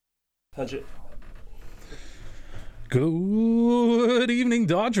Good evening,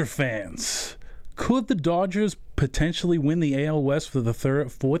 Dodger fans. Could the Dodgers potentially win the AL West for the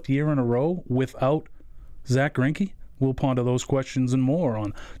fourth year in a row without Zach Greinke? We'll ponder those questions and more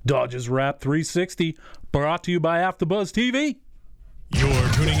on Dodgers Wrap 360, brought to you by AfterBuzz TV. You're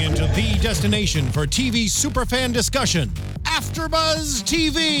tuning into the destination for TV superfan discussion, AfterBuzz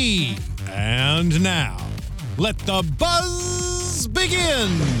TV. And now, let the buzz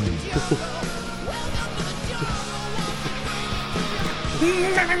begin.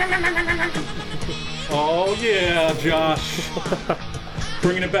 Oh yeah, Josh.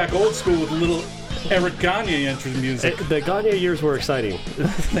 Bringing it back old school with a little Eric Gagne intro music. The Gagne years were exciting.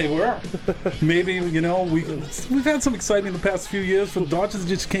 They were. Maybe, we've had some excitement in the past few years, but Dodgers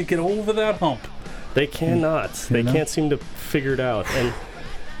just can't get over that hump. They cannot. They can't seem to figure it out.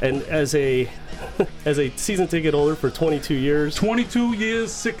 And as a season ticket holder for 22 years. 22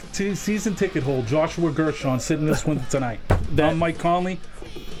 years season ticket holder, Joshua Gershon sitting this one tonight. I'm Mike Conley.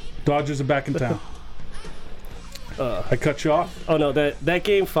 Dodgers are back in town. I cut you off. Oh no, that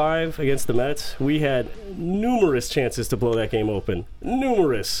game 5 against the Mets, we had numerous chances to blow that game open.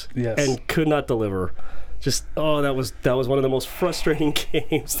 Numerous. Yes. And could not deliver. Just that was one of the most frustrating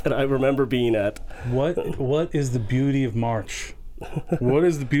games that I remember being at. What is the beauty of March? What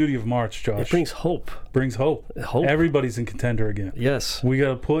is the beauty of March, Josh? It brings hope. Brings hope. Everybody's in contender again. Yes. We got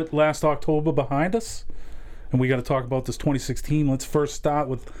to put last October behind us, and we got to talk about this 2016. Let's first start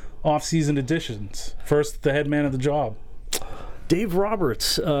with off-season additions. First, the head man of the job. Dave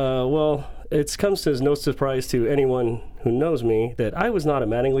Roberts. Well, it comes as no surprise to anyone who knows me that I was not a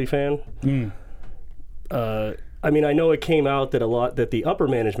Mattingly fan. I mean, I know it came out that the upper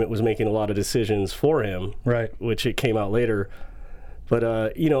management was making a lot of decisions for him. Right. Which it came out later.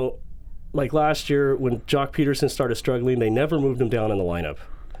 But, like last year when Jock Peterson started struggling, they never moved him down in the lineup.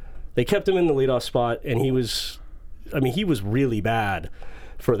 They kept him in the leadoff spot, and he was really bad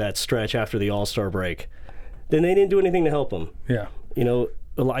for that stretch after the All-Star break. Then they didn't do anything to help him. Yeah.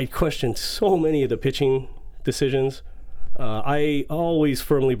 I questioned so many of the pitching decisions. I always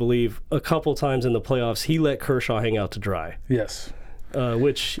firmly believe a couple times in the playoffs he let Kershaw hang out to dry. Yes.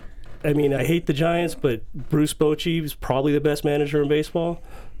 Which, I hate the Giants, but Bruce Bochy is probably the best manager in baseball.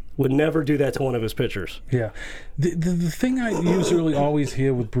 Would never do that to one of his pitchers. Yeah. The thing I usually always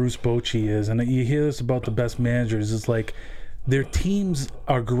hear with Bruce Bochy is, and you hear this about the best managers, is like their teams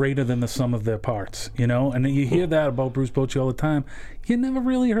are greater than the sum of their parts, And you hear that about Bruce Bochy all the time. You never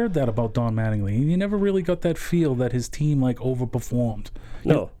really heard that about Don Mattingly. You never really got that feel that his team overperformed.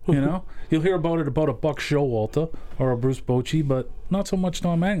 No. You'll hear about it about a Buck Showalter or a Bruce Bochy, but not so much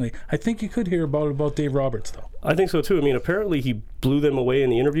Don Mattingly. I think you could hear about it about Dave Roberts, though. I think so, too. Apparently he blew them away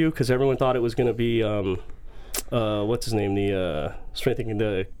in the interview because everyone thought it was going to be, what's his name, the strength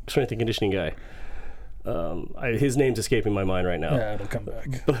and conditioning guy. His name's escaping my mind right now. Yeah, it'll come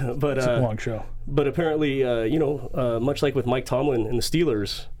back. But it's a long show. But apparently, much like with Mike Tomlin and the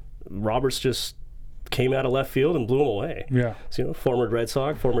Steelers, Roberts just came out of left field and blew him away. Yeah. So, former Red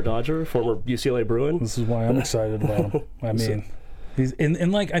Sox, former Dodger, former UCLA Bruin. This is why I'm excited about him. He's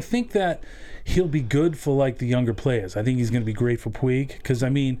I think that he'll be good for the younger players. I think he's going to be great for Puig because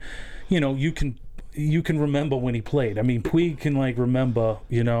you can remember when he played. Puig can remember,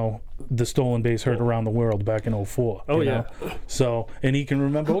 the stolen base heard around the world back in 2004. Oh yeah. So, and he can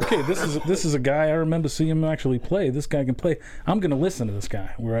remember, okay, this is a guy I remember seeing him actually play. This guy can play. I'm going to listen to this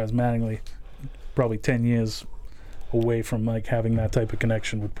guy. Whereas Mattingly, probably 10 years away from having that type of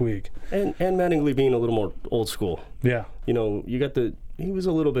connection with Puig. And Mattingly being a little more old school. Yeah. He was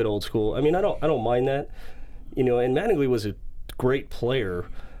a little bit old school. I don't mind that. And Mattingly was a great player.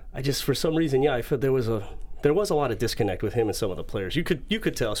 I just, for some reason, I felt there was a lot of disconnect with him and some of the players. You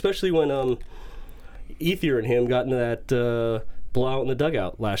could tell, especially when Ethier and him got into that blowout in the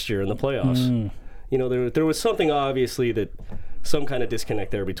dugout last year in the playoffs. There was something obviously that some kind of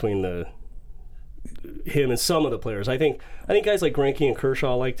disconnect there between him and some of the players. I think guys like Greinke and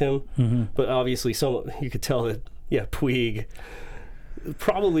Kershaw liked him, but obviously you could tell that Puig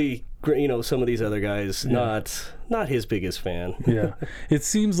probably. Some of these other guys, not his biggest fan. Yeah. It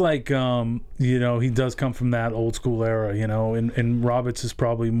seems like, he does come from that old school era, and Roberts is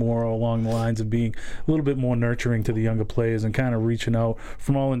probably more along the lines of being a little bit more nurturing to the younger players and kind of reaching out,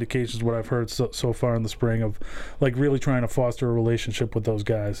 from all indications, what I've heard so far in the spring, of really trying to foster a relationship with those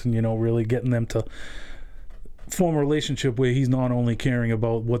guys and, really getting them to form a relationship where he's not only caring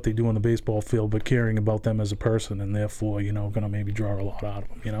about what they do on the baseball field, but caring about them as a person, and therefore, going to maybe draw a lot out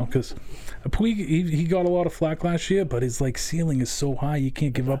of them, because Puig, he got a lot of flack last year, but his ceiling is so high, you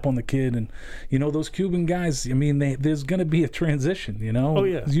can't give up on the kid. And those Cuban guys, there's going to be a transition. Oh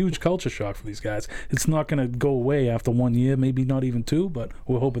yeah, it's a huge culture shock for these guys. It's not going to go away after 1 year, maybe not even 2, but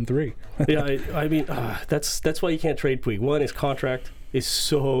we're hoping 3. Yeah, that's why you can't trade Puig. One, his contract is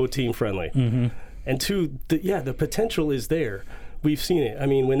so team friendly. Mm-hmm. And 2, the potential is there. We've seen it.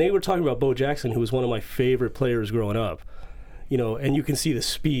 When they were talking about Bo Jackson, who was one of my favorite players growing up, and you can see the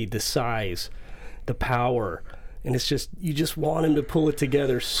speed, the size, the power, and it's just, you just want him to pull it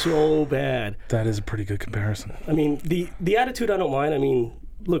together so bad. That is a pretty good comparison. The attitude I don't mind.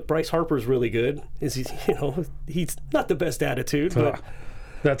 Look, Bryce Harper's really good. He's not the best attitude, but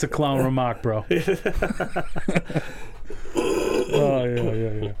that's a clown remark, bro. Oh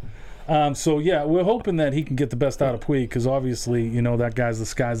yeah. So we're hoping that he can get the best out of Puig, because obviously, the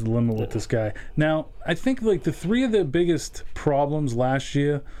sky's the limit with this guy. Now, I think the 3 of the biggest problems last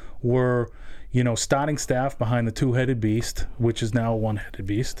year were, starting staff behind the 2-headed beast, which is now a 1-headed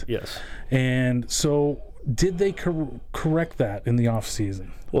beast. Yes. And so, did they correct that in the off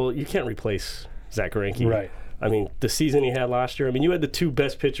season? Well, you can't replace Zach Greinke. Right. The season he had last year. You had the 2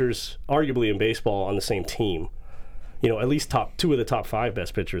 best pitchers, arguably in baseball, on the same team. At least 2 of the top 5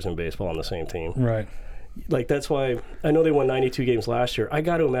 best pitchers in baseball on the same team. Right. That's why I know they won 92 games last year. I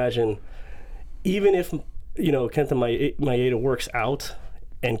got to imagine, even if, Kenta Maeda works out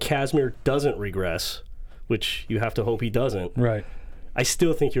and Kazmir doesn't regress, which you have to hope he doesn't. Right. I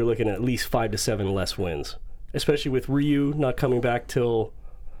still think you're looking at least 5 to 7 less wins, especially with Ryu not coming back till,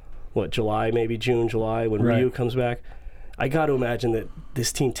 July, maybe June, July, when Ryu comes back. I got to imagine that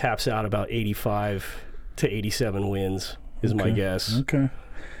this team taps out about 85 to 87 wins is my guess. Okay.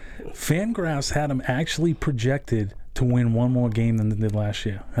 Fangraphs had him actually projected to win 1 more game than they did last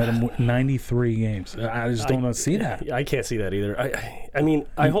year. Had him 93 games. I just don't see that. I can't see that either.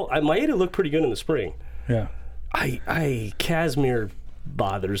 I hope Maeda looked pretty good in the spring. Yeah. Kazmir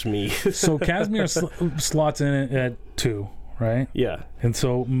bothers me. So Kazmir slots in at 2, right? Yeah. And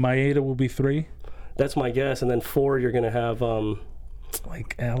so Maeda will be 3? That's my guess. And then 4, you're going to have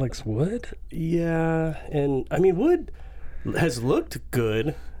Alex Wood? Yeah, and Wood has looked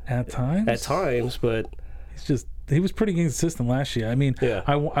good at times, but he was pretty inconsistent last year. I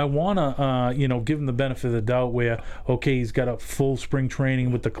want to give him the benefit of the doubt where, okay, he's got a full spring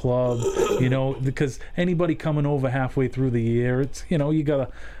training with the club, because anybody coming over halfway through the year, it's, you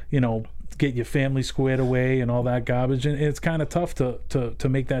got to, get your family squared away and all that garbage, and it's kind of tough to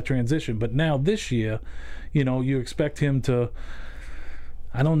make that transition. But now this year, you expect him to,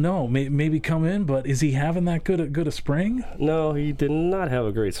 I don't know, maybe come in, but is he having that good a spring? No, he did not have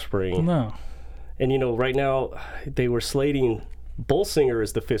a great spring. No. And, right now, they were slating Bolsinger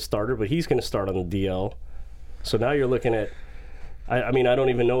as the 5th starter, but he's going to start on the DL. So now you're looking at, I don't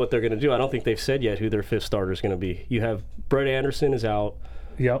even know what they're going to do. I don't think they've said yet who their 5th starter is going to be. You have Brett Anderson is out.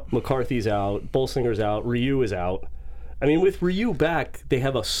 Yep. McCarthy's out. Bolsinger's out. Ryu is out. With Ryu back, they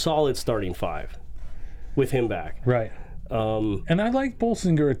have a solid starting 5 with him back. Right. And I like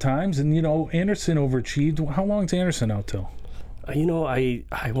Bolsinger at times, and Anderson overachieved. How long is Anderson out till? I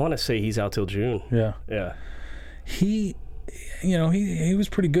want to say he's out till June. Yeah. He was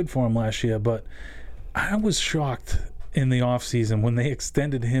pretty good for him last year, but I was shocked in the offseason when they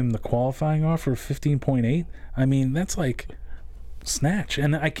extended him the qualifying offer of 15.8. That's like snatch,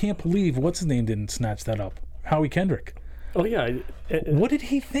 and I can't believe what's his name didn't snatch that up. Howie Kendrick. Oh, yeah. What did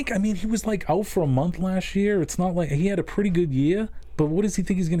he think? He was out for a month last year. It's not like he had a pretty good year, but what does he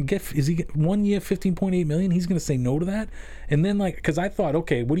think he's going to get? Is he get 1 year, $15.8 million? He's going to say no to that? And then, because I thought,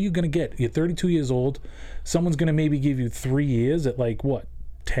 okay, what are you going to get? You're 32 years old. Someone's going to maybe give you 3 years at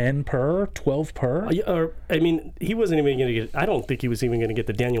 10 per, 12 per? He wasn't even going to get, I don't think he was even going to get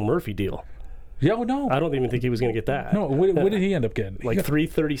the Daniel Murphy deal. Yeah, no. I don't even think he was going to get that. No, what did he end up getting? 3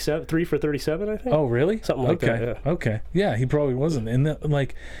 for 37, I think. Oh, really? Something like that. Yeah. Okay. Yeah, he probably wasn't. And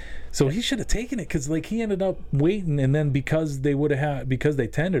so he should have taken it, because he ended up waiting, and then because they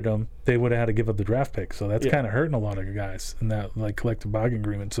tendered him, they would have had to give up the draft pick. So that's kind of hurting a lot of guys in that collective bargaining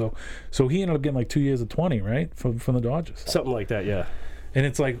agreement. So he ended up getting 2 years of 20, right, from the Dodgers. Something like that, yeah. And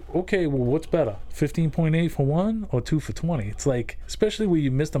it's okay, well, what's better, 15.8 for 1 or 2 for 20? It's especially where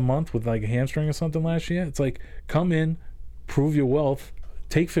you missed a month with a hamstring or something last year. It's come in, prove your wealth,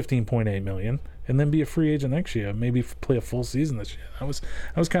 take 15.8 million, and then be a free agent next year. Maybe play a full season this year. That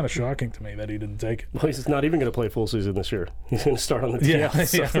was kind of shocking to me that he didn't take it. Well, he's not even going to play full season this year. He's going to start on the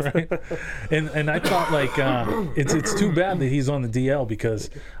DL. Yeah, right. And I thought like it's too bad that he's on the DL, because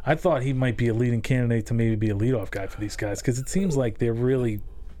I thought he might be a leading candidate to maybe be a leadoff guy for these guys, because it seems like they're really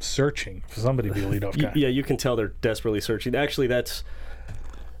searching for somebody to be a leadoff guy. Yeah, you can tell they're desperately searching. Actually,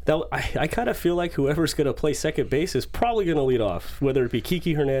 I kind of feel like whoever's going to play second base is probably going to lead off, whether it be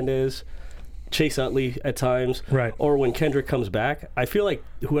Kiki Hernandez, Chase Utley at times, right, or when Kendrick comes back. I feel like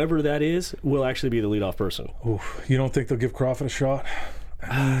whoever that is will actually be the leadoff person. Oof. You don't think they'll give Crawford a shot?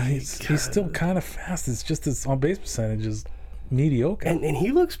 I mean, he's still kind of fast. It's just his on-base percentage is mediocre. And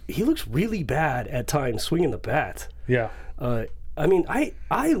he looks really bad at times swinging the bat. Yeah. I mean,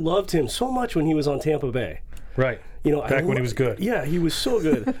 I loved him so much when he was on Tampa Bay. Right. Back when he was good. Yeah, he was so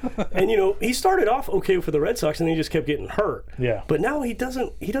good. And he started off okay for the Red Sox, and then he just kept getting hurt. Yeah. But now he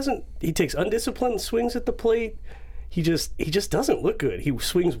takes undisciplined swings at the plate. He just doesn't look good. He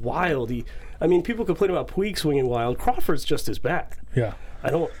swings wild. People complain about Puig swinging wild. Crawford's just as bad. Yeah.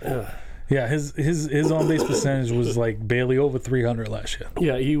 Yeah, his on base percentage was like barely over 300 last year.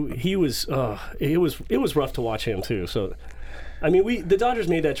 Yeah, he was. It was rough to watch him too. So, I mean, the Dodgers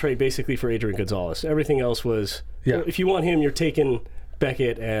made that trade basically for Adrian Gonzalez. Everything else was, if you want him, you're taking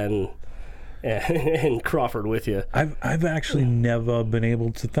Beckett and Crawford with you. I've actually never been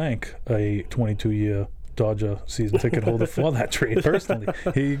able to thank a 22-year Dodger season ticket holder for that trade personally.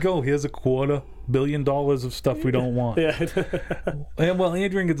 Here you go. Here's $250 million of stuff we don't want. Yeah. And well,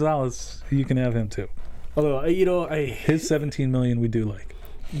 Adrian Gonzalez, you can have him too. Although his $17 million we do like.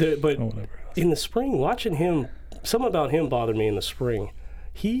 But in the spring, watching him, something about him bothered me in the spring.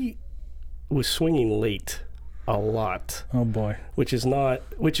 He was swinging late a lot. Oh boy. Which is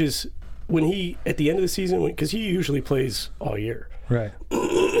when he at the end of the season, because he usually plays all year. Right.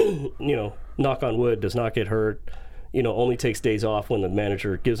 Knock on wood, does not get hurt, only takes days off when the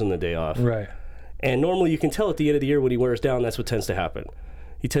manager gives him the day off. Right. And normally you can tell at the end of the year when he wears down, that's what tends to happen.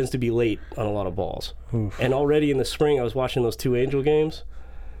 He tends to be late on a lot of balls. Oof. And already in the spring, I was watching those 2 Angel games,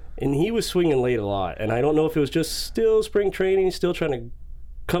 and he was swinging late a lot. And I don't know if it was just still spring training, still trying to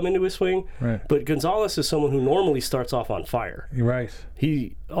come into his swing. Right. But Gonzalez is someone who normally starts off on fire. You're right.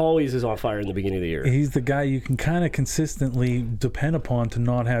 He always is on fire in the beginning of the year. He's the guy you can kind of consistently depend upon to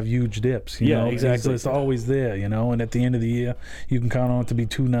not have huge dips. You know? Exactly. It's always there, and at the end of the year, you can count on it to be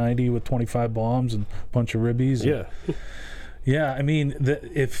 290 with 25 bombs and a bunch of ribbies. Yeah. Yeah, I mean,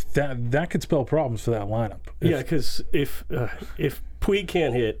 if that could spell problems for that lineup. Because if Puig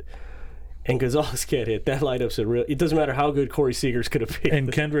can't hit and Gonzalez can't hit, that lineup's it doesn't matter how good Corey Seager's going to be.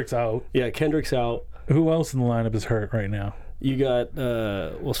 And Kendrick's out. Yeah, Kendrick's out. Who else in the lineup is hurt right now? You got,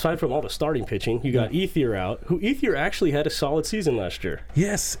 aside from all the starting pitching, you got Ethier out, who Ethier actually had a solid season last year.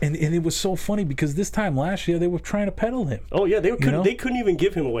 Yes, and it was so funny because this time last year they were trying to peddle him. Oh, yeah, they couldn't even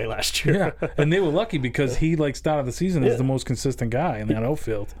give him away last year. Yeah, and they were lucky because he, started the season as the most consistent guy in that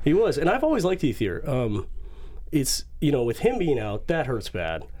outfield. He was, and I've always liked Ethier. It's, with him being out, that hurts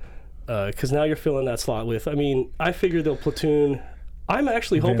bad. Because now you're filling that slot with, I figure they'll platoon. I'm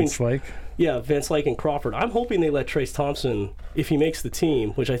actually hoping. Van Slyke? Yeah, Van Slyke and Crawford. I'm hoping they let Trace Thompson, if he makes the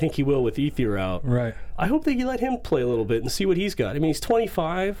team, which I think he will with Ethier out. Right. I hope they let him play a little bit and see what he's got. He's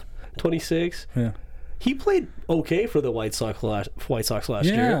 25, 26. Yeah. He played okay for the White Sox last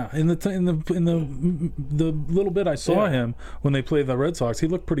year. Yeah, in the little bit I saw him when they played the Red Sox, he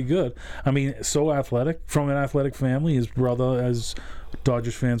looked pretty good. So athletic, from an athletic family. His brother, as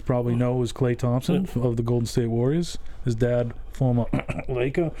Dodgers fans probably know, is Klay Thompson of the Golden State Warriors. His dad, former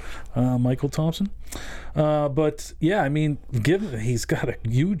Laker, Michael Thompson. But yeah, he's got a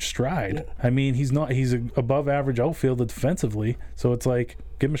huge stride. He's an above average outfielder defensively, so it's like,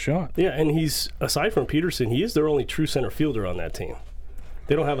 give him a shot. Yeah, and he's, aside from Peterson, he is their only true center fielder on that team.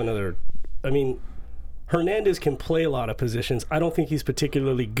 They don't have another. Hernandez can play a lot of positions. I don't think he's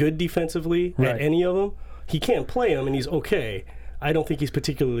particularly good defensively at any of them. He can't play them, and he's okay. I don't think he's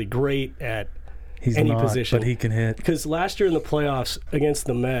particularly great at any position. But he can hit. Because last year in the playoffs against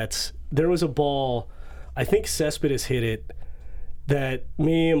the Mets, there was a ball, I think Cespedes hit it, that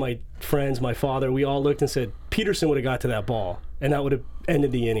me and my friends, my father, we all looked and said, Peterson would have got to that ball, and that would have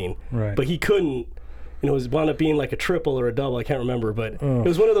ended the inning. Right. But he couldn't. It was wound up being like a triple or a double. I can't remember, but it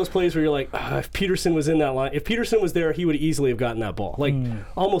was one of those plays where you're like, if Peterson was in that line, if Peterson was there, he would easily have gotten that ball,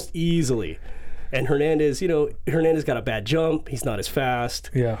 almost easily. And Hernandez, Hernandez got a bad jump. He's not as fast.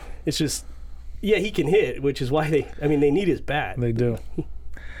 Yeah. It's just, he can hit, which is why they need his bat. They do.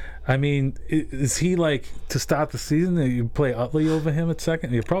 Is he to start the season, you play Utley over him at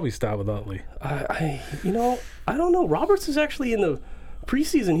second? You'll probably start with Utley. I don't know. Roberts is actually in the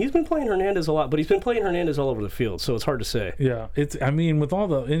preseason, he's been playing Hernandez a lot, but he's been playing Hernandez all over the field, so it's hard to say. Yeah, I mean, with all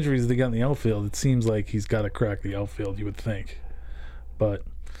the injuries they got in the outfield, it seems like he's got to crack the outfield, you would think. But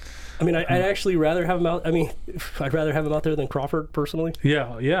I mean, I'd actually rather have him out. I mean, I'd rather have him out there than Crawford, personally.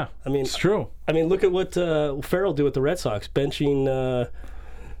 yeah. I mean, it's true. I mean, look at what Farrell did with the Red Sox, benching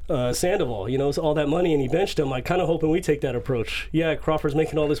Sandoval. You know, it's all that money, and he benched him. I'm kind of hoping we take that approach. Yeah, Crawford's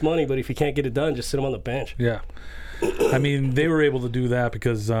making all this money, but if he can't get it done, just sit him on the bench. Yeah. I mean, they were able to do that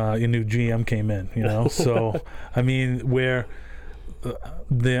because a new GM came in, you know. So, I mean, where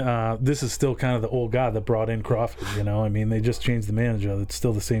this is still kind of the old guy that brought in Crawford, you know. I mean, they just changed the manager. It's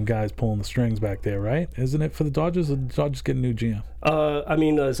still the same guys pulling the strings back there, right? Isn't it for the Dodgers? Or the Dodgers get a new GM? I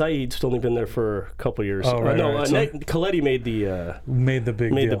mean, Zaid's only been there for a couple years. Oh, right, no, right. Coletti made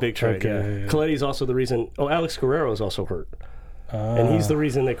the big trade. Okay, yeah. Coletti's also the reason. Oh, Alex Guerrero is also hurt, and he's the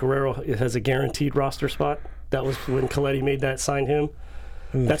reason that Guerrero has a guaranteed roster spot. That was when Coletti made that, signed him.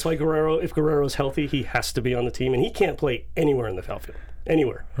 That's why Guerrero, if Guerrero's healthy, he has to be on the team, and he can't play anywhere in the outfield.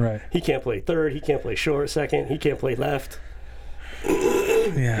 Anywhere. Right. He can't play third. He can't play short, second. He can't play left.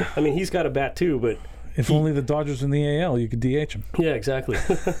 Yeah. I mean, he's got a bat too, but if only the Dodgers in the AL, you could DH him. Yeah, exactly.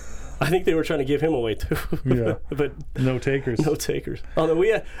 I think they were trying to give him away too. Yeah. But no takers. No takers. Although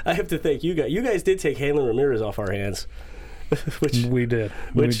I have to thank you guys. You guys did take Hanley Ramirez off our hands. We did.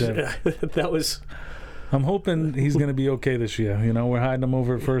 That was. I'm hoping he's going to be okay this year. You know, we're hiding him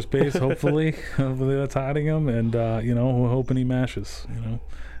over at first base. Hopefully that's hiding him, and you know, we're hoping he mashes. You know,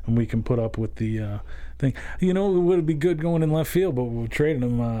 and we can put up with the thing. You know, it would be good going in left field, but we're trading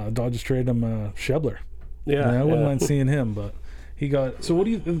him. Dodgers traded him Schebler. Yeah, I wouldn't mind seeing him, but he got. So, what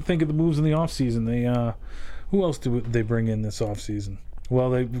do you think of the moves in the offseason? They who else did they bring in this offseason?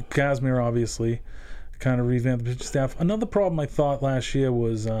 Well, Kazmir obviously kind of revamped the pitching staff. Another problem I thought last year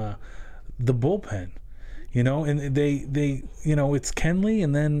was the bullpen. You know, and they you know, it's Kenley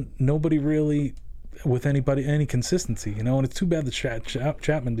and then nobody really with any consistency, you know, and it's too bad the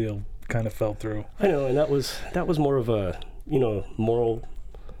Chapman deal kind of fell through. I know, and that was more of a, you know, moral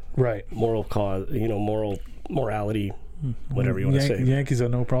cause, you know, morality, whatever you want to say. Yankees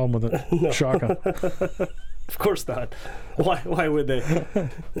have no problem with it. No. Shocking. Of course not. Why would they?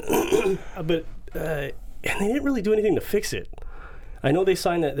 But and they didn't really do anything to fix it. I know they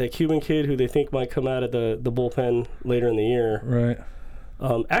signed that Cuban kid who they think might come out of the bullpen later in the year. Right.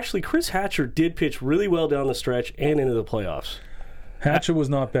 Actually, Chris Hatcher did pitch really well down the stretch and into the playoffs. Hatcher was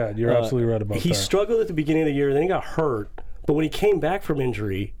not bad. You're absolutely right about that. He struggled at the beginning of the year, then he got hurt. But when he came back from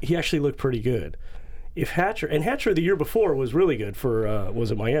injury, he actually looked pretty good. Hatcher the year before was really good for was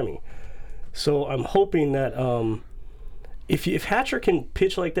it Miami. So I'm hoping that if Hatcher can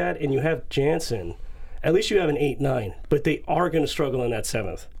pitch like that and you have Jansen, at least you have an 8-9, but they are going to struggle in that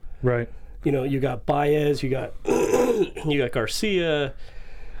 7th. Right. You know, you got Baez, you got Garcia.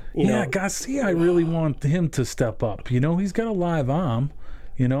 You know. Garcia, I really want him to step up. You know, he's got a live arm.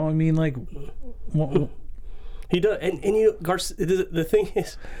 You know, I mean, like, he does. And you know, Garcia. The thing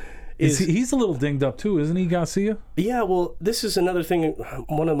is he's a little dinged up too, isn't he, Garcia? Yeah. Well, this is another thing.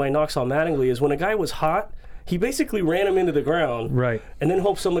 One of my knocks on Mattingly is when a guy was hot, he basically ran him into the ground, right, and then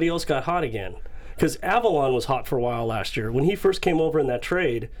hoped somebody else got hot again. Because Avalon was hot for a while last year. When he first came over in that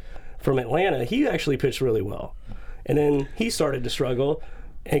trade from Atlanta, he actually pitched really well. And then he started to struggle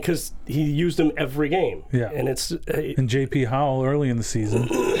because he used him every game. Yeah. And and J.P. Howell early in the season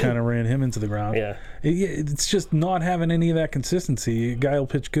kind of ran him into the ground. Yeah. It's just not having any of that consistency. A guy will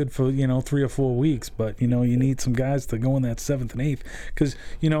pitch good for, 3 or 4 weeks, but, you need some guys to go in that 7th and 8th. Because,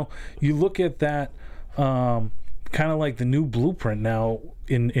 you look at that kind of like the new blueprint now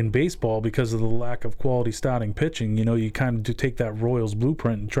in baseball because of the lack of quality starting pitching. You kind of do take that Royals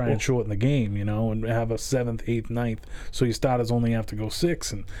blueprint and try and shorten the game, and have a 7th, 8th, 9th. So your starters only have to go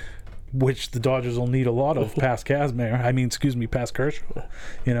 6, and which the Dodgers will need a lot of past past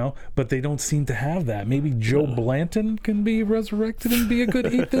Kershaw, but they don't seem to have that. Maybe Joe Blanton can be resurrected and be a good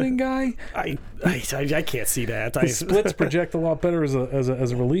 8th inning guy. I can't see that. The splits project a lot better as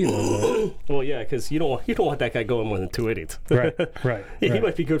a reliever. Well, yeah, because you don't want that guy going more than 2 innings. Right. He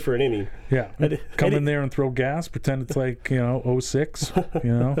might be good for an inning. Yeah, come in there and throw gas, pretend it's like 06.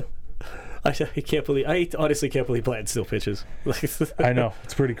 I can't believe. I honestly can't believe Blanton still pitches. I know,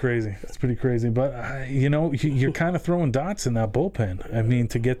 it's pretty crazy. But you're kind of throwing dots in that bullpen. I mean,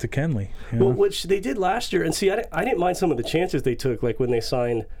 to get to Kenley. Well, which they did last year, and see, I didn't mind some of the chances they took, like when they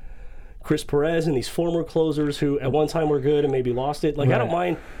signed Chris Perez and these former closers who at one time were good and maybe lost it. Like right. I don't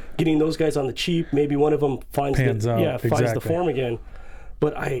mind getting those guys on the cheap. Maybe one of them finds the form again.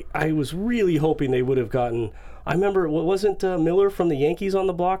 But I was really hoping they would have gotten. I remember, wasn't Miller from the Yankees on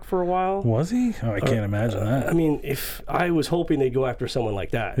the block for a while? Was he? Oh, I can't imagine that. I mean, if I was hoping they'd go after someone like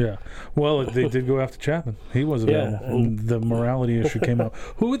that. Yeah. Well, they did go after Chapman. He was available. And the morality issue came up.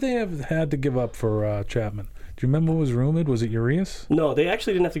 Who would they have had to give up for Chapman? Do you remember what was rumored? Was it Urias? No, they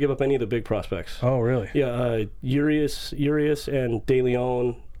actually didn't have to give up any of the big prospects. Oh, really? Yeah, Urias and De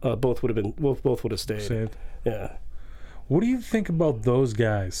Leon both would have stayed. Saved. Yeah. What do you think about those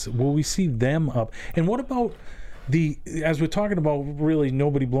guys? Will we see them up? And what about as we're talking about really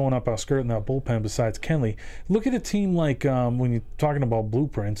nobody blowing up our skirt in that bullpen besides Kenley, look at a team like when you're talking about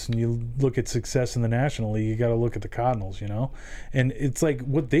blueprints and you look at success in the National League, you got to look at the Cardinals, And it's like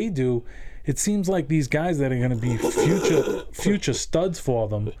what they do, it seems like these guys that are going to be future studs for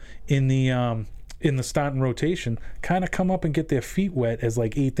them in the starting rotation kind of come up and get their feet wet as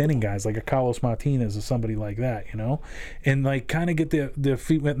like eighth inning guys, like a Carlos Martinez or somebody like that, and like kind of get their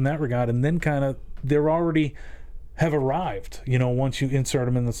feet wet in that regard, and then kind of they're already have arrived, once you insert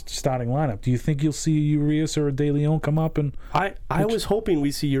them in the starting lineup. Do you think you'll see Urias or a De Leon come up? And I was hoping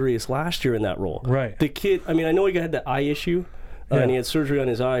we'd see Urias last year in that role. Right. The kid, I mean, I know he had the eye issue, and he had surgery on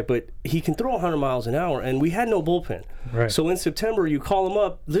his eye, but he can throw 100 miles an hour, and we had no bullpen. Right. So in September, you call him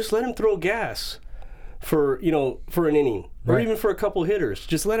up, just let him throw gas for an inning, or even for a couple hitters.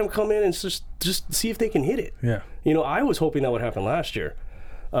 Just let him come in and just see if they can hit it. Yeah. I was hoping that would happen last year.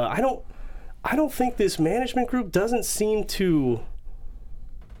 I don't think this management group doesn't seem to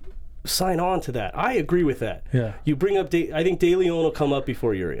sign on to that. I agree with that. Yeah. You bring up I think De Leon will come up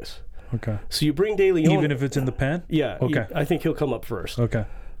before Urias. Okay. So you bring De Leon, even if it's in the pen. Yeah. Okay. I think he'll come up first. Okay.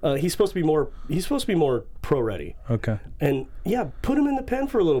 He's supposed to be more pro ready. Okay. And put him in the pen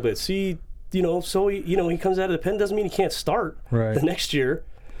for a little bit. See, so he comes out of the pen, doesn't mean he can't start the next year.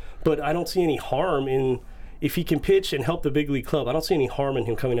 But I don't see any harm in, if he can pitch and help the big league club, I don't see any harm in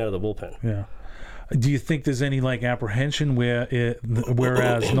him coming out of the bullpen. Yeah. Do you think there's any apprehension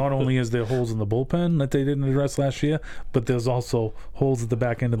whereas not only is there holes in the bullpen that they didn't address last year, but there's also holes at the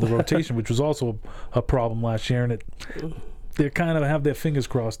back end of the rotation, which was also a problem last year, and they kind of have their fingers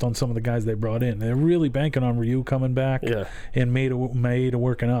crossed on some of the guys they brought in. They're really banking on Ryu coming back and Maeda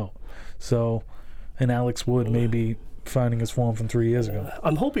working out. So, and Alex Wood maybe finding his form from 3 years ago.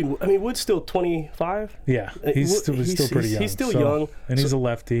 I'm hoping. I mean, Wood's still 25. Yeah, he's still pretty young. He's still young, and he's a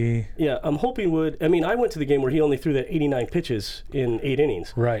lefty. Yeah, I'm hoping Wood. I mean, I went to the game where he only threw that 89 pitches in 8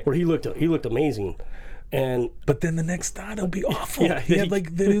 innings. Right. Where he looked amazing. But then the next start will be awful. Yeah, he had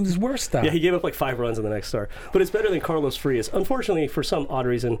his worst start. Yeah, he gave up 5 runs in the next start. But it's better than Carlos Frias. Unfortunately, for some odd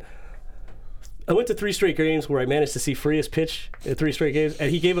reason, I went to 3 straight games where I managed to see Frias pitch at 3 straight games,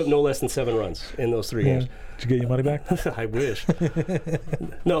 and he gave up no less than 7 runs in those 3 games. Did you get your money back? I wish.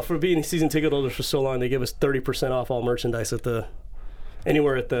 No, for being season ticket holders for so long, they give us 30% off all merchandise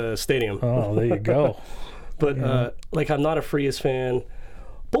anywhere at the stadium. Oh, there you go. But I'm not a Frias fan.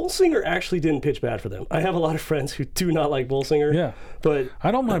 Bolsinger actually didn't pitch bad for them. I have a lot of friends who do not like Bolsinger. Yeah. But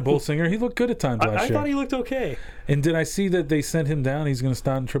I don't mind Bolsinger. He looked good at times last year. I thought he looked okay. And did I see that they sent him down? He's going to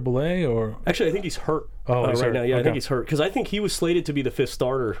start in AAA, or? Actually, I think he's hurt he's right hurt. now. Yeah, Okay. I think he's hurt. Because I think he was slated to be the 5th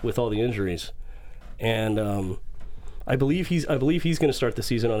starter with all the injuries. And I believe he's going to start the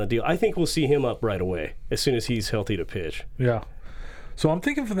season on a deal. I think we'll see him up right away as soon as he's healthy to pitch. Yeah. So I'm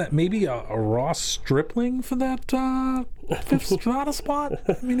thinking for that, maybe a Ross Stripling for that 5th starter spot.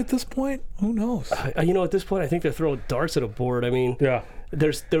 I mean, at this point, who knows? At this point, I think they're throwing darts at a board. I mean,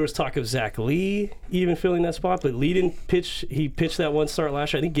 there was talk of Zach Lee even filling that spot, but Lee didn't pitch. He pitched that one start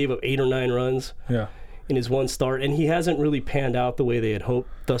last year. I think gave up 8 or 9 runs in his one start, and he hasn't really panned out the way they had hoped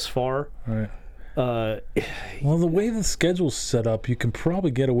thus far. Right. Well, the way the schedule's set up, you can probably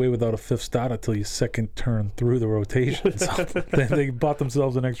get away without a 5th starter till your second turn through the rotation. So they bought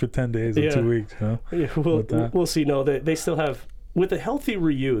themselves an extra 10 days or 2 weeks. Yeah, we'll see. No, they still have, with a healthy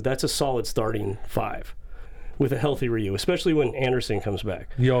Ryu, that's a solid starting 5. With a healthy Ryu, especially when Anderson comes back.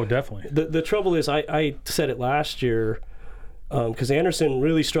 Yo, definitely. The trouble is, I said it last year, because Anderson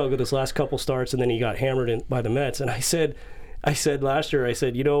really struggled his last couple starts, and then he got hammered by the Mets. And I said last year,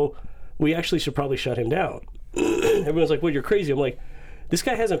 we actually should probably shut him down. Everyone's like, well, you're crazy. I'm like, this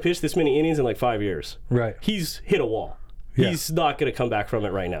guy hasn't pitched this many innings in 5 years. Right. He's hit a wall. Yeah. He's not going to come back from it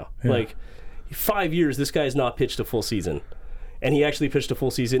right now. Yeah. 5 years, this guy's not pitched a full season. And he actually pitched a full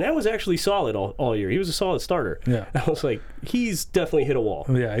season. That was actually solid all year. He was a solid starter. Yeah. I was like, he's definitely hit a wall.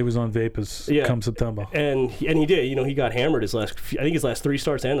 Yeah, he was on vapors come September. And he did. He got hammered his last 3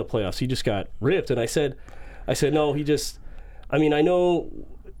 starts and the playoffs. He just got ripped. And I said, no, I know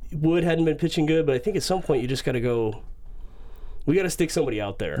Wood hadn't been pitching good, but I think at some point you just got to go. We got to stick somebody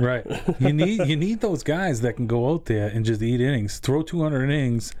out there. Right. You need those guys that can go out there and just eat innings, throw 200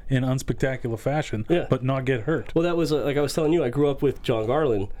 innings in unspectacular fashion, but not get hurt. Well, that was like I was telling you. I grew up with John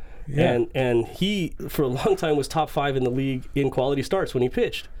Garland, and he for a long time was top 5 in the league in quality starts when he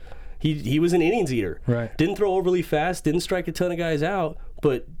pitched. He was an innings eater. Right. Didn't throw overly fast. Didn't strike a ton of guys out,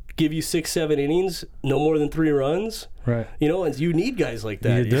 but give you 6-7 innings, no more than 3 runs. Right. And you need guys like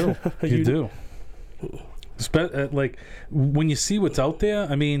that. You do. You do. Like when you see what's out there,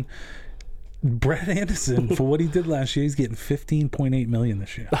 I mean, Brett Anderson for what he did last year, he's getting $15.8 million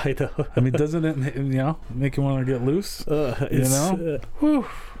this year. I know. I mean, doesn't it make you want to get loose? Well,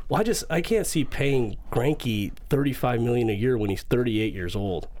 I can't see paying Greinke $35 million a year when he's 38 years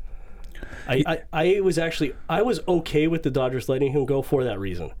old. I was okay with the Dodgers letting him go for that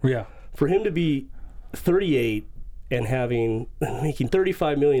reason. Yeah. For him to be 38 and making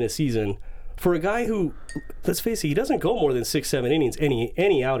 $35 million a season. For a guy who, let's face it, he doesn't go more than 6-7 innings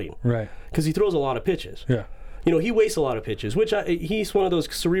any outing. Right. Because he throws a lot of pitches. Yeah. He wastes a lot of pitches, which he's one of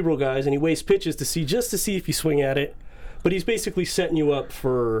those cerebral guys, and he wastes pitches to see if you swing at it. But he's basically setting you up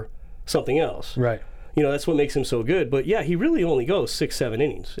for something else. Right. That's what makes him so good. But yeah, he really only goes 6-7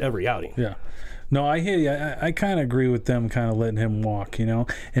 innings every outing. Yeah. No, I hear you. I kind of agree with them kind of letting him walk, And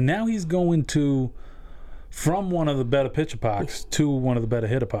now he's going from one of the better pitcher parks to one of the better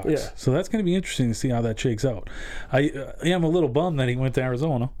hitter parks. Yeah. So that's going to be interesting to see how that shakes out. I am a little bummed that he went to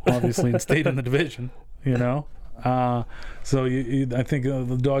Arizona, obviously, and stayed in the division, So I think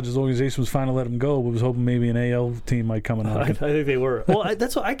the Dodgers organization was fine to let him go, but was hoping maybe an AL team might come in. I think they were. Well,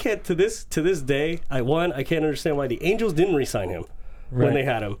 that's what I can't, to this day, I can't understand why the Angels didn't re-sign him. Right. When they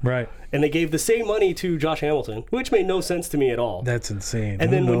had him. Right. And they gave the same money to Josh Hamilton, which made no sense to me at all. That's insane.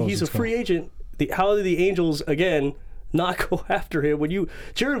 And then when he's a free agent, how did the Angels, again, not go after him?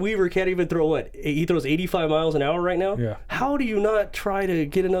 Jared Weaver can't even throw what? He throws 85 miles an hour right now? Yeah. How do you not try to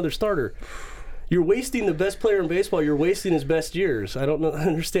get another starter? You're wasting the best player in baseball. You're wasting his best years. I don't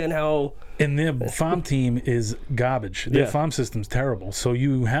understand how. And their farm team is garbage. Their farm system's terrible. So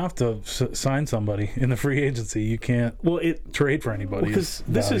you have to sign somebody in the free agency. You can't trade for anybody. Because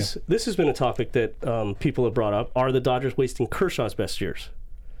this has been a topic that people have brought up. Are the Dodgers wasting Kershaw's best years?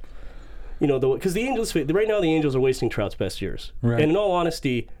 Because the Angels right now, the Angels are wasting Trout's best years. Right. And in all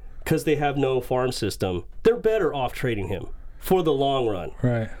honesty, because they have no farm system, they're better off trading him for the long run.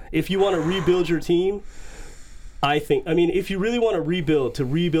 Right. If you want to rebuild your team, if you really want to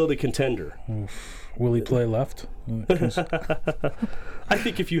rebuild a contender. Oof. Will he play left? I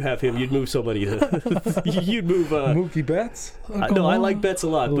think if you have him, you'd move somebody. You'd move Mookie Betts. No, I like Betts a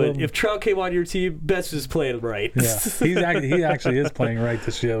lot, but if Trout came on your team, Betts is playing right. Yeah, he actually is playing right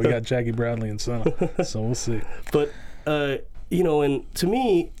this year. We got Jackie Bradley in center, so we'll see. But and to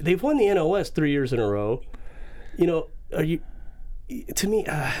me, they've won the NL West 3 years in a row. To me,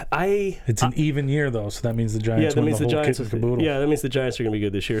 it's an even year though, so that means the Giants win the whole kit and caboodle. Yeah, that means the Giants are going to be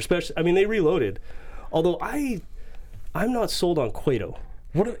good this year. Especially, they reloaded. Although I'm not sold on Cueto.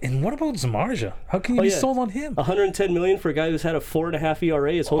 What about Zamarja? How can you be sold on him? $110 million for a guy who's had a 4.5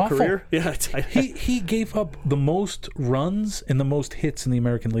 ERA his whole career. Yeah, he gave up the most runs and the most hits in the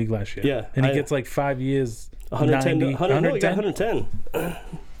American League last year. Yeah, and he gets like 5 years. 110. 110. No, he got 110.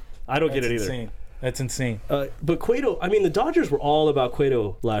 I don't get it either. Insane. That's insane. But Cueto, the Dodgers were all about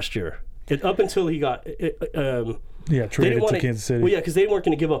Cueto last year. Up until he got traded to Kansas City. Well, yeah, because they weren't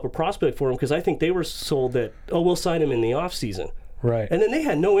going to give up a prospect for him because I think they were sold that, we'll sign him in the offseason. Right. And then they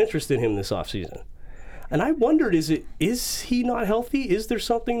had no interest in him this offseason. And I wondered, is he not healthy? Is there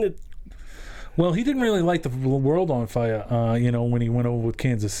something that... Well, he didn't really light the world on fire, when he went over with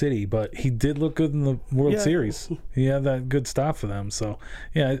Kansas City, but he did look good in the World Series. He had that good stop for them. So,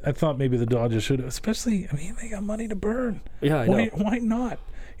 yeah, I thought maybe the Dodgers should, especially, they got money to burn. Yeah, I know. Why not?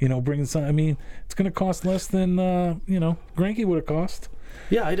 Bringing some, it's going to cost less than, Greinke would have cost.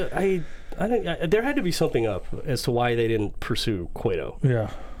 Yeah, I there had to be something up as to why they didn't pursue Cueto.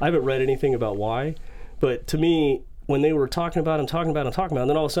 Yeah. I haven't read anything about why, but to me, when they were talking about him, and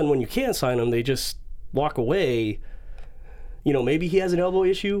then all of a sudden when you can't sign him, they just walk away. Maybe he has an elbow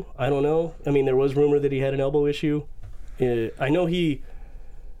issue. I don't know. There was rumor that he had an elbow issue. I know he,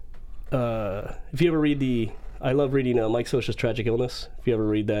 if you ever read I love reading Mike Scioscia's Tragic Illness. If you ever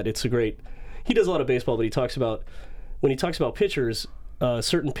read that, it's he does a lot of baseball, but when he talks about pitchers,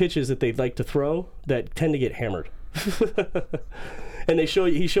 certain pitches that they'd like to throw that tend to get hammered. And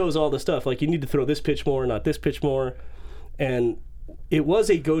he shows all the stuff, like you need to throw this pitch more, not this pitch more. And it was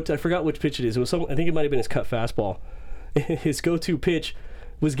a go-to, I forgot which pitch it is. I think it might have been his cut fastball. His go-to pitch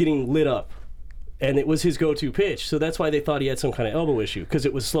was getting lit up. And it was his go-to pitch. So that's why they thought he had some kind of elbow issue, because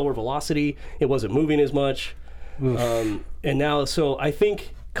it was slower velocity. It wasn't moving as much. And now, so I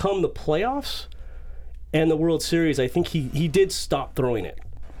think come the playoffs and the World Series, I think he did stop throwing it.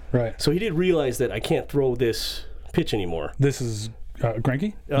 Right. So he did realize that I can't throw this pitch anymore. This is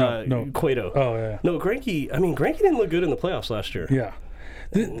Greinke? No. Cueto. Oh, yeah. No, Greinke. I mean, Greinke didn't look good in the playoffs last year. Yeah.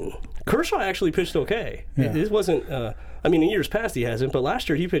 Kershaw actually pitched okay. Yeah. It wasn't. I mean, in years past he hasn't, but last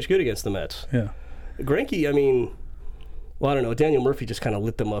year he pitched good against the Mets. Yeah. Greinke, I mean, well, I don't know. Daniel Murphy just kind of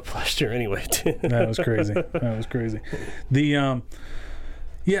lit them up last year anyway. That was crazy. That was crazy.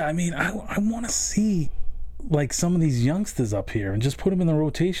 Yeah, I mean, I want to see like some of these youngsters up here and just put them in the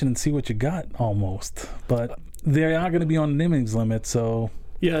rotation and see what you got almost. But they are going to be on an innings limit, so.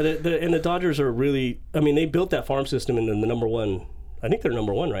 Yeah, and the Dodgers are really. I mean, they built that farm system in the number one. I think they're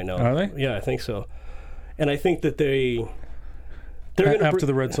number one right now. Are they? Yeah, I think so. And I think that they're going after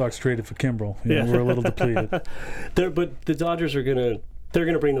the Red Sox traded for Kimbrel, yeah, we're a little depleted. But the Dodgers are gonna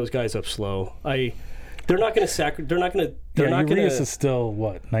bring those guys up slow. They're not going to They're not going to. They're not going to. Urias is still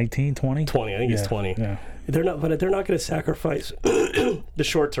what, 19, 20? 20. I think he's 20. Yeah. They're not going to sacrifice the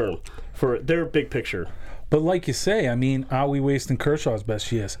short term for their big picture. But like you say, I mean, are we wasting Kershaw's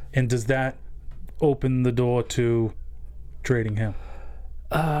best years? And does that open the door to trading him?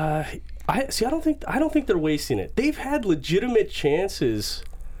 I don't think they're wasting it. They've had legitimate chances.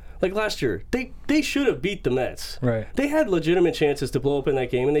 Like last year, they should have beat the Mets. Right. They had legitimate chances to blow up in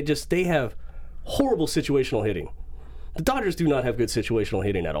that game, and they have horrible situational hitting. The Dodgers do not have good situational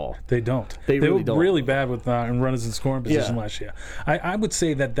hitting at all. They don't. They really were don't. really bad with runners in scoring position Yeah. last year. I would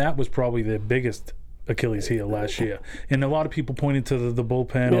say that was probably their biggest Achilles heel last year. And a lot of people pointed to the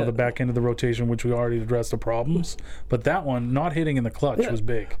bullpen or the back end of the rotation, which we already addressed the problems. But that one, not hitting in the clutch, was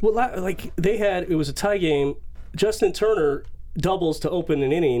big. Well, like it was a tie game. Justin Turner doubles to open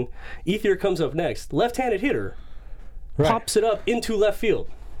an inning. Ethier comes up next. Left-handed hitter pops it up into left field.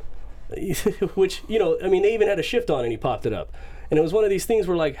 Which, I mean, they even had a shift on and he popped it up. And it was one of these things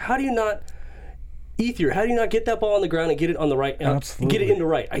where, like, how do you not get that ball on the ground and get it on the right? Absolutely. Get it into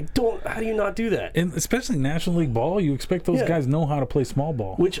right. How do you not do that? And especially National League ball, you expect those guys know how to play small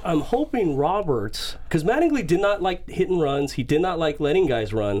ball. Which I'm hoping Roberts, because Mattingly did not like hitting runs. He did not like letting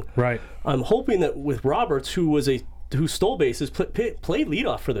guys run. Right. I'm hoping that with Roberts, who stole bases, played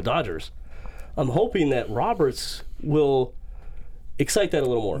leadoff for the Dodgers. I'm hoping that Roberts will excite that a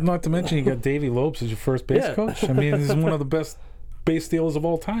little more. Not to mention you got Davey Lopes as your first base coach. I mean, he's one of the best base stealers of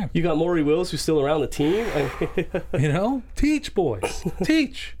all time. You got Maury Wills, who's still around the team. Teach, boys.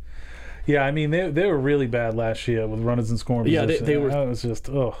 Teach. Yeah, I mean, they were really bad last year with runners in scoring position. Yeah, they were. That was just,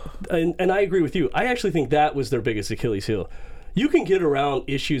 And I agree with you. I actually think that was their biggest Achilles heel. You can get around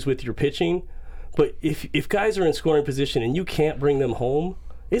issues with your pitching, but if guys are in scoring position and you can't bring them home,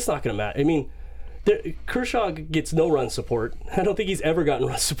 it's not going to matter. I mean, Kershaw gets no run support. I don't think he's ever gotten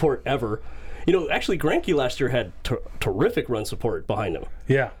run support ever. Actually, Greinke last year had terrific run support behind him.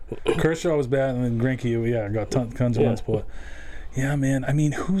 Yeah, Kershaw was bad, and then Greinke, got tons of run support. Yeah, man. I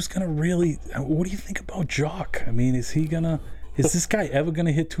mean, who's gonna really? What do you think about Jock? I mean, is this guy ever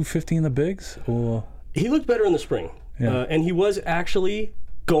gonna hit 250 in the bigs? Or he looked better in the spring, and he was actually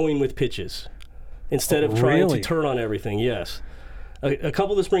going with pitches instead of trying to turn on everything. Yes. A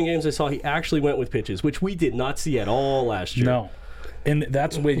couple of the spring games I saw, he actually went with pitches, which we did not see at all last year. No. And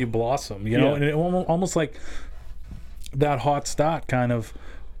that's where you blossom, and it almost like that hot start kind of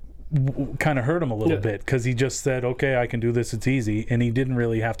hurt him a little bit because he just said, okay, I can do this, it's easy, and he didn't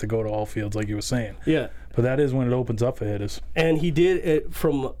really have to go to all fields like you were saying. Yeah. But that is when it opens up for hitters. And he did it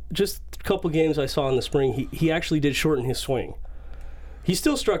from just a couple games I saw in the spring, he actually did shorten his swing. He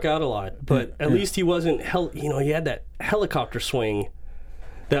still struck out a lot, but at least he wasn't, he had that helicopter swing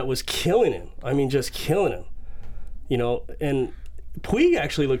that was killing him. I mean, just killing him. And Puig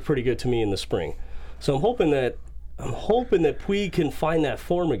actually looked pretty good to me in the spring. So I'm hoping that Puig can find that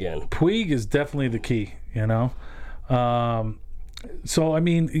form again. Puig is definitely the key, So, I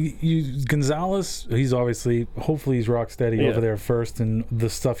mean, Gonzalez, he's hopefully he's rock steady over there first, and the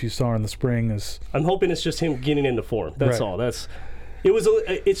stuff you saw in the spring is... I'm hoping it's just him getting into form. That's all. It was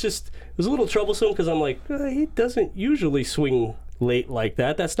a little troublesome because I'm like, he doesn't usually swing late like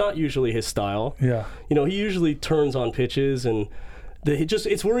that. That's not usually his style. Yeah. He usually turns on pitches, and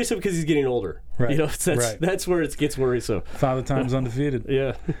it's worrisome because he's getting older. Right. That's where it gets worrisome. Father Time's undefeated.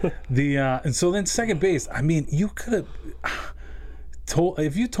 Yeah. And so then second base, I mean, you could have...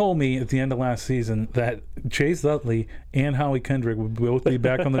 If you told me at the end of last season that Chase Utley and Howie Kendrick would both be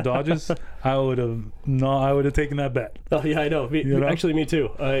back on the Dodgers, I would have taken that bet. Oh yeah, I know. Actually, me too.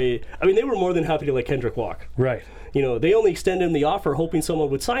 I mean, they were more than happy to let Kendrick walk. Right. They only extended him the offer, hoping someone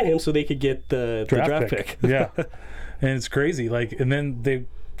would sign him so they could get the draft pick. Yeah. And it's crazy. And then they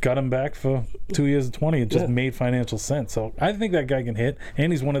got him back for 2 years of 20. It just made financial sense. So I think that guy can hit,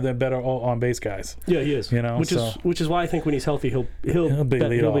 and he's one of the better on base guys. Yeah, he is. You know, which is why I think when he's healthy, he'll be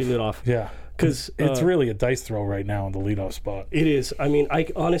lead off. Yeah, because it's really a dice throw right now in the leadoff spot. It is. I mean, I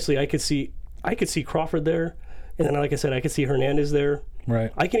could see Crawford there, and then like I said, I could see Hernandez there.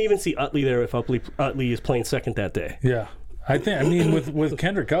 Right. I can even see Utley there if Utley is playing second that day. Yeah. I mean, with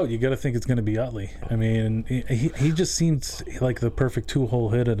Kendrick out, you got to think it's going to be Utley. I mean, he just seems like the perfect two-hole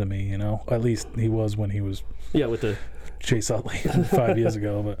hitter to me, you know? At least he was when he was with the Chase Utley 5 years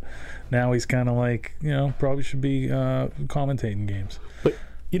ago. But now he's kind of like, you know, probably should be commentating games. But,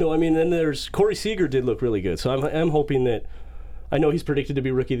 you know, I mean, then there's Corey Seager did look really good. So I'm hoping that, I know he's predicted to be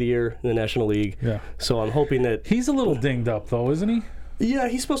Rookie of the Year in the National League. Yeah. So I'm hoping that. He's a little dinged up, though, isn't he? Yeah,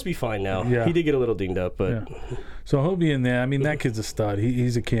 he's supposed to be fine now. Yeah. He did get a little dinged up, but. Yeah. So he'll be in there. I mean, that kid's a stud.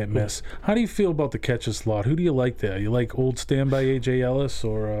 He's a can't miss. How do you feel about the catcher slot? Who do you like there? You like old standby A.J. Ellis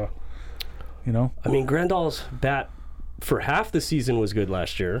or, you know? I mean, Grandal's bat for half the season was good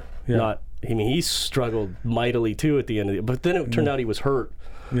last year. Yeah. He struggled mightily, too, at the end of it. But then it turned out he was hurt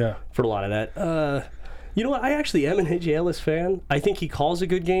for a lot of that. You know what? I actually am an A.J. Ellis fan. I think he calls a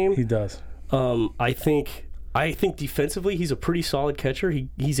good game. He does. I think defensively he's a pretty solid catcher.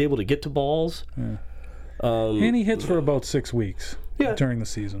 He's able to get to balls. Yeah. And he hits for about 6 weeks during the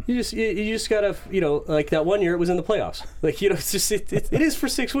season. You just gotta, you know, like that one year it was in the playoffs. Like, you know, it's just it is for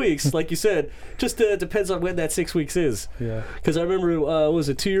 6 weeks, like you said. Just depends on when that 6 weeks is. Yeah. Because I remember, was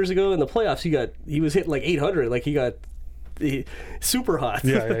it 2 years ago in the playoffs? He was hitting like 800. Like he got super hot.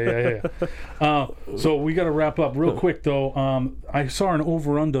 Yeah. So we got to wrap up real quick though. I saw an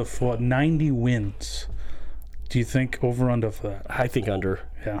over/under for 90 wins. Do you think over/under for that? I think under.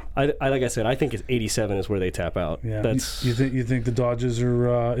 Yeah. I like I said, I think it's 87 is where they tap out. Yeah. That's you think the Dodgers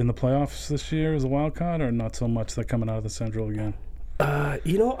are in the playoffs this year as a wild card, or not so much? They're coming out of the Central again.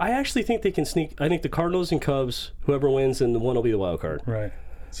 You know, I actually think they can sneak. I think the Cardinals and Cubs, whoever wins, and the one will be the wild card. Right.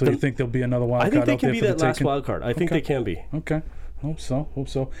 So you think there'll be another wild card? I think they out can there be for that the last taking? wild card. I think they can be. Okay. Hope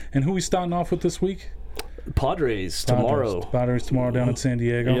so. And who we starting off with this week? Padres tomorrow. Padres tomorrow down in San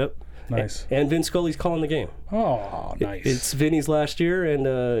Diego. Yep. Nice. And Vin Scully's calling the game. Oh, nice. It's Vinny's last year,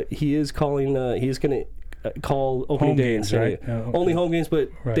 and he is calling. He is going to call opening home day games, in San right? Diego. Okay. Only home games, but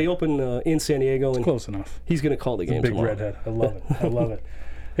they open in San Diego. And close enough. He's going to call the game Big tomorrow. redhead. I love it.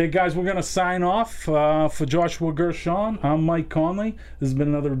 Hey, guys, we're going to sign off. For Joshua Gershon, I'm Mike Conley. This has been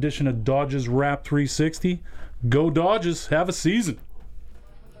another edition of Dodgers Wrap 360. Go Dodgers. Have a season.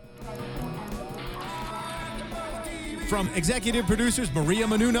 From executive producers Maria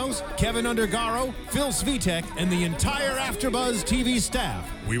Menounos, Kevin Undergaro, Phil Svitek, and the entire AfterBuzz TV staff,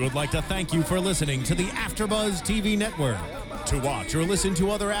 we would like to thank you for listening to the AfterBuzz TV network. To watch or listen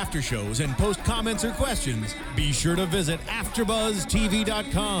to other after shows and post comments or questions, be sure to visit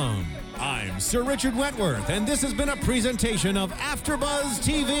AfterBuzzTV.com. I'm Sir Richard Wentworth, and this has been a presentation of AfterBuzz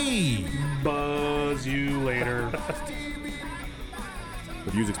TV. Buzz you later. The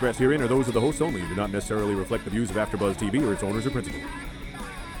views expressed herein are those of the hosts only and do not necessarily reflect the views of AfterBuzz TV or its owners or principals.